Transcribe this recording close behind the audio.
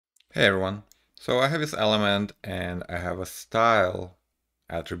Hey everyone, so I have this element and I have a style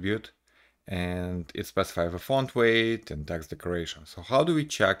attribute and it specifies a font weight and text decoration. So how do we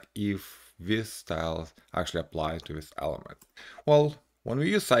check if these styles actually apply to this element? Well, when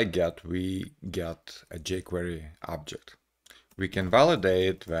we use cy.get, we get a jQuery object. We can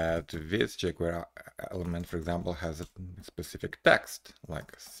validate that this jQuery element, for example, has a specific text,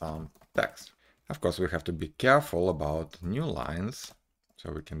 like some text. Of course, we have to be careful about new lines.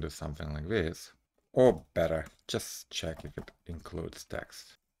 So we can do something like this. Or better, just check if it includes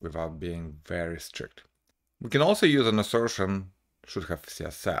text without being very strict. We can also use an assertion should have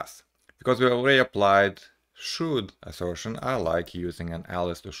CSS. Because we already applied should assertion, I like using an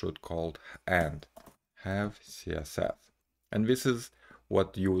alias to should called and have CSS. And this is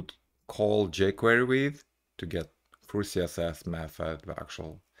what you would call jQuery with to get through CSS method, the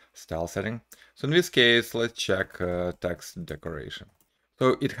actual style setting. So in this case, let's check text decoration.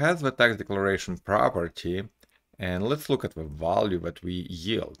 So it has the text declaration property, and let's look at the value that we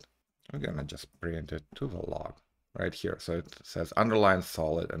yield. We're gonna just print it to the log right here. So it says underline,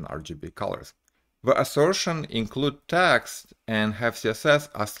 solid, and RGB colors. The assertion include text and have CSS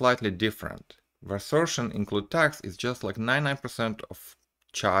are slightly different. The assertion include text is just like 99% of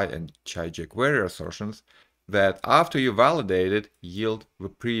Chai and Chai-jQuery assertions that after you validate it yield the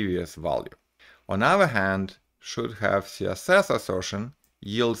previous value. On the other hand, should have CSS assertion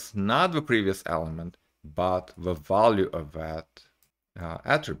yields not the previous element, but the value of that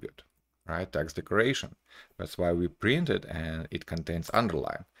attribute, right? Text decoration. That's why we print it and it contains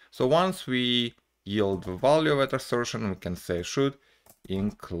underline. So once we yield the value of that assertion, we can say should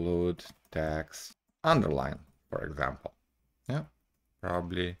include text underline, for example. Yeah,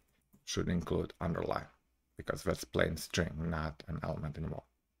 probably should include underline because that's plain string, not an element anymore.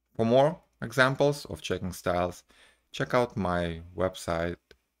 For more examples of checking styles, check out my website,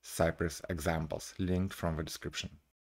 Cypress examples, linked from the description.